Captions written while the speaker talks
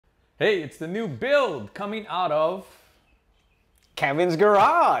Hey, it's the new build coming out of Kevin's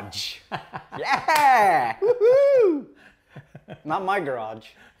garage. Yeah! Woohoo! Not my garage.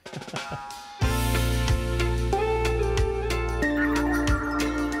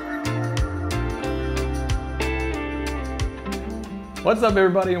 What's up,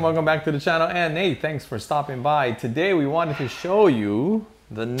 everybody, and welcome back to the channel. And hey, thanks for stopping by. Today we wanted to show you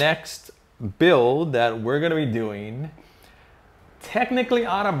the next build that we're going to be doing. Technically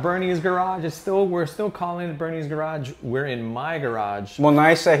out of Bernie's garage. We're still calling it Bernie's garage. We're in my garage. When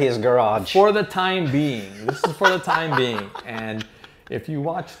I say his garage. For the time being. This is for the time being. And if you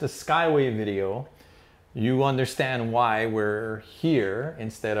watch the Skyway video, you understand why we're here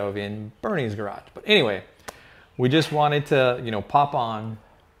instead of in Bernie's garage. But anyway, we just wanted to, pop on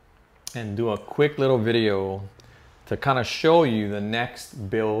and do a quick little video to kind of show you the next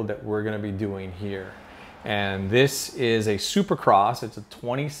build that we're going to be doing here. And this is a Supercross. It's a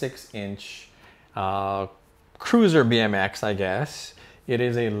 26-inch cruiser BMX, I guess. It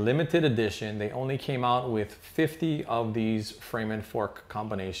is a limited edition. They only came out with 50 of these frame and fork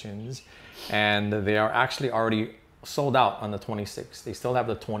combinations, and they are actually already sold out on the 26. They still have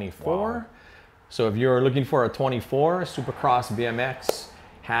the 24. Wow. So if you're looking for a 24, Supercross BMX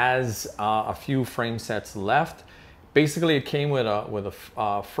has a few frame sets left. Basically, it came with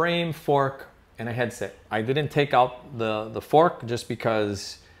a frame, fork, and a headset. I didn't take out the fork just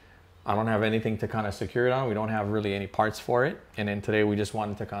because I don't have anything to kind of secure it on. We don't have really any parts for it. And then today we just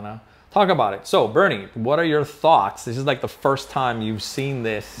wanted to kind of talk about it. So Bernie, what are your thoughts? This is like the first time you've seen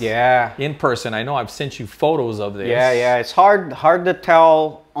this in person. I know I've sent you photos of this. Yeah, it's hard to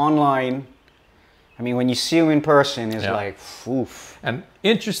tell online. I mean, when you see them in person, it's like, oof. And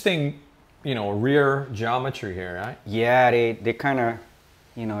interesting, rear geometry here, right? Yeah, they kind of,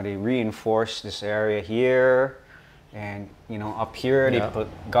 they reinforce this area here, and up here they put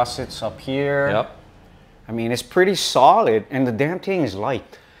gussets up here. Yep. I mean, it's pretty solid, and the damn thing is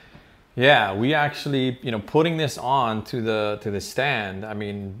light. Yeah, we actually, putting this on to the stand. I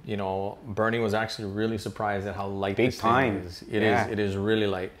mean, Bernie was actually really surprised at how light this thing is. It is really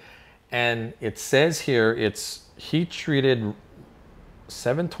light, and it says here it's heat treated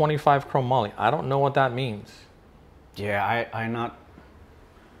 725 chromoly. I don't know what that means. Yeah,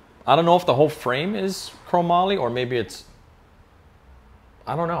 I don't know if the whole frame is chromoly or maybe it's,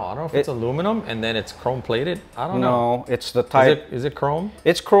 I don't know. I don't know if it's aluminum and then it's chrome plated. I don't know. No, it's the type. Is it chrome?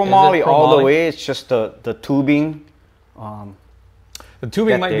 It's chromoly all the way. It's just the tubing. The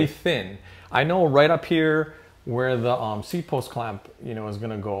tubing might be thin. I know right up here where the seat post clamp, is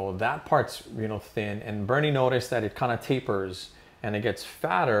going to go, that part's, thin. And Bernie noticed that it kind of tapers and it gets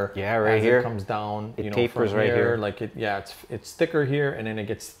fatter as it comes down. It tapers right here. Like it's thicker here, and then it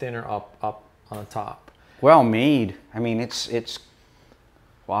gets thinner up on the top. Well made. I mean, it's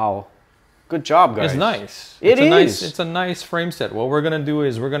wow. Good job, guys. It's nice. It's a nice frame set. What we're gonna do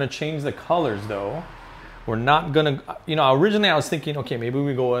is we're gonna change the colors though. We're not gonna, originally I was thinking, okay, maybe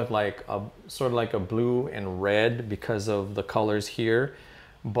we go with like a sort of like a blue and red because of the colors here.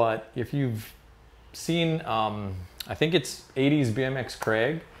 But if you've seen, I think it's 80s BMX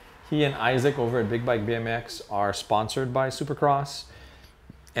Craig. He and Isaac over at Big Bike BMX are sponsored by Supercross.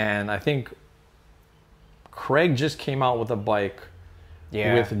 And I think Craig just came out with a bike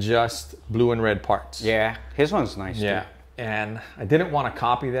with just blue and red parts. Yeah, his one's nice too. And I didn't want to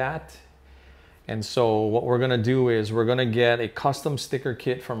copy that. And so what we're gonna do is we're gonna get a custom sticker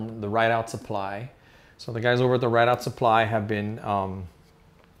kit from the Ride Out Supply. So the guys over at the Ride Out Supply have been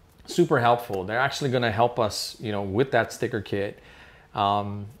super helpful. They're actually going to help us, with that sticker kit.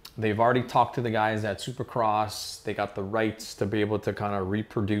 They've already talked to the guys at Supercross. They got the rights to be able to kind of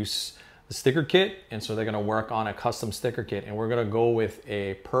reproduce the sticker kit, and so they're going to work on a custom sticker kit. And we're going to go with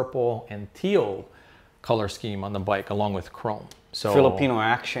a purple and teal color scheme on the bike, along with chrome. So Filipino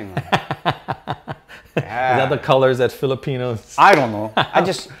action. Is that the colors that Filipinos? I don't know. I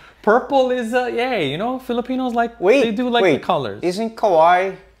just purple is Filipinos like they do like the colors. Isn't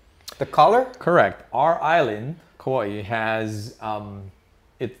Kauai the color? Correct. Our island, Kauai, has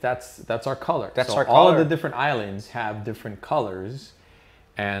that's our color. That's our color. All of the different islands have different colors,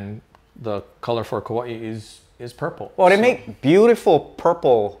 and the color for Kauai is purple. Well, they make beautiful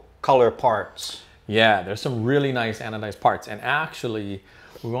purple color parts. Yeah, there's some really nice anodized parts, and actually,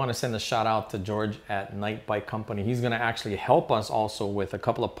 we want to send a shout out to George at Night Bike Company. He's going to actually help us also with a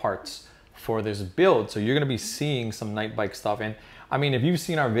couple of parts for this build. So you're going to be seeing some Night Bike stuff, and I mean, if you've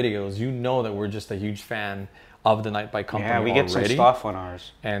seen our videos, you know that we're just a huge fan of the Night Bike Company. Yeah, we get some stuff on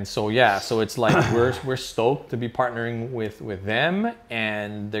ours. And so so it's like we're stoked to be partnering with them,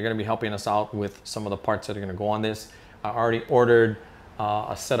 and they're going to be helping us out with some of the parts that are going to go on this. I already ordered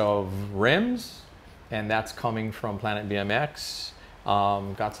a set of rims, and that's coming from Planet BMX.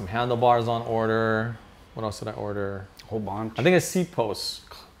 Got some handlebars on order. What else did I order? A whole bunch. I think a seat post,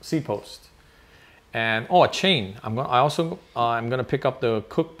 and a chain. I'm gonna pick up the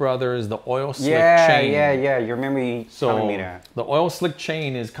Cook Brothers, the oil slick chain. Yeah. You remember you telling me that. The oil slick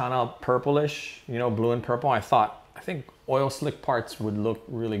chain is kind of purplish, you know, blue and purple. I think oil slick parts would look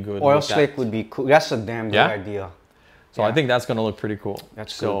really good. Oil slick would be cool. That's a damn good idea. So I think that's gonna look pretty cool.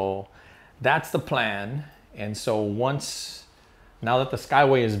 That's so that's the plan. And so now that the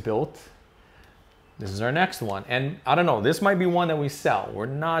Skyway is built, this is our next one. And I don't know, this might be one that we sell. We're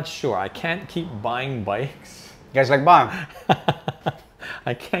not sure. I can't keep buying bikes. You guys like buying?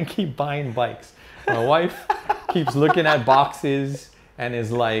 I can't keep buying bikes. My wife keeps looking at boxes and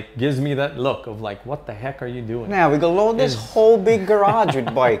is like, gives me that look of like, what the heck are you doing? Now we can load this whole big garage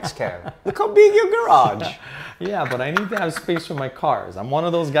with bikes, Kev. Look how big your garage. Yeah, but I need to have space for my cars. I'm one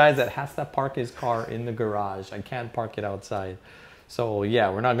of those guys that has to park his car in the garage. I can't park it outside. So yeah,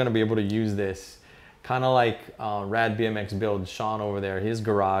 we're not gonna be able to use this. Kind of like Rad BMX Build, Sean over there, his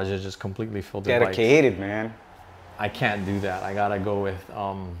garage is just completely filled with bikes. Dedicated, man. I can't do that. I gotta go with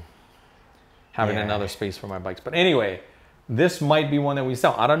having another space for my bikes. But anyway, this might be one that we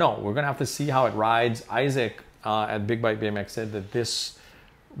sell. I don't know. We're gonna have to see how it rides. Isaac at Big Bike BMX said that this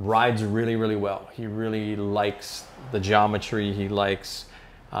rides really, really well. He really likes the geometry. He likes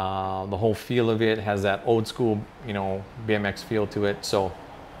the whole feel of it. Has that old school, you know, BMX feel to it. So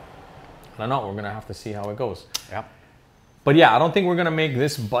I don't know. We're gonna have to see how it goes. Yeah. But yeah, I don't think we're gonna make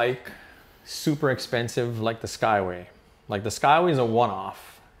this bike super expensive like the Skyway. Like the Skyway is a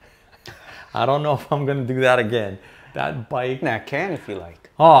one-off. I don't know if I'm gonna do that again. That bike. Nah, can if you like.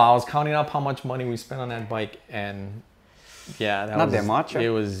 Oh, I was counting up how much money we spent on that bike, and yeah, not that much. It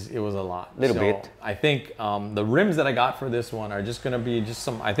was a lot. Little bit. I think the rims that I got for this one are just gonna be just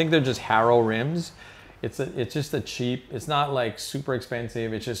some. I think they're just Harrow rims. It's just a cheap. It's not like super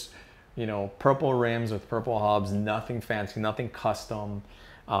expensive. It's just, you know, purple rims with purple hubs. Nothing fancy. Nothing custom.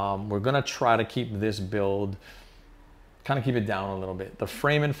 We're gonna try to keep this build, kind of keep it down a little bit. The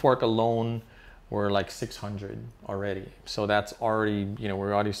frame and fork alone were like 600 already. So that's already, you know,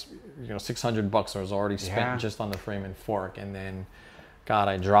 we're already, you know, 600 bucks was already spent just on the frame and fork. And then, God,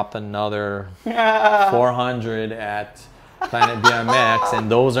 I dropped another 400 at Planet BMX, and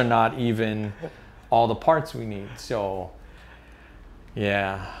those are not even all the parts we need. So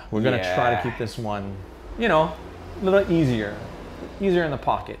yeah, we're gonna try to keep this one, you know, a little easier in the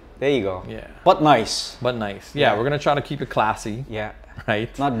pocket. There you go. Yeah. But nice. But nice. Yeah, we're gonna try to keep it classy. Yeah.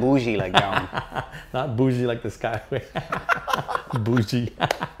 Right? Not bougie like down. Not bougie like the Skyway. Bougie.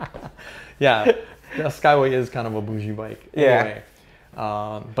 Yeah, the Skyway is kind of a bougie bike. Anyway,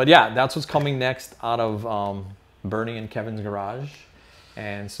 but yeah, that's what's coming next out of Bernie and Kevin's garage.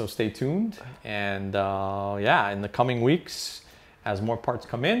 And so stay tuned. And yeah, in the coming weeks, as more parts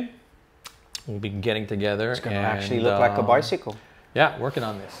come in, we'll be getting together. It's going to actually look like a bicycle. Yeah, working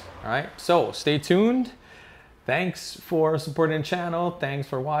on this. All right, so stay tuned. Thanks for supporting the channel. Thanks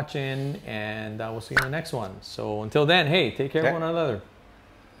for watching, and we'll see you in the next one. So until then, hey, take care of one another.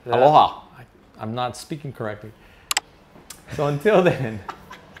 Aloha. I'm not speaking correctly. So until then,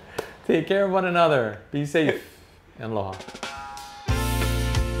 take care of one another. Be safe, and aloha.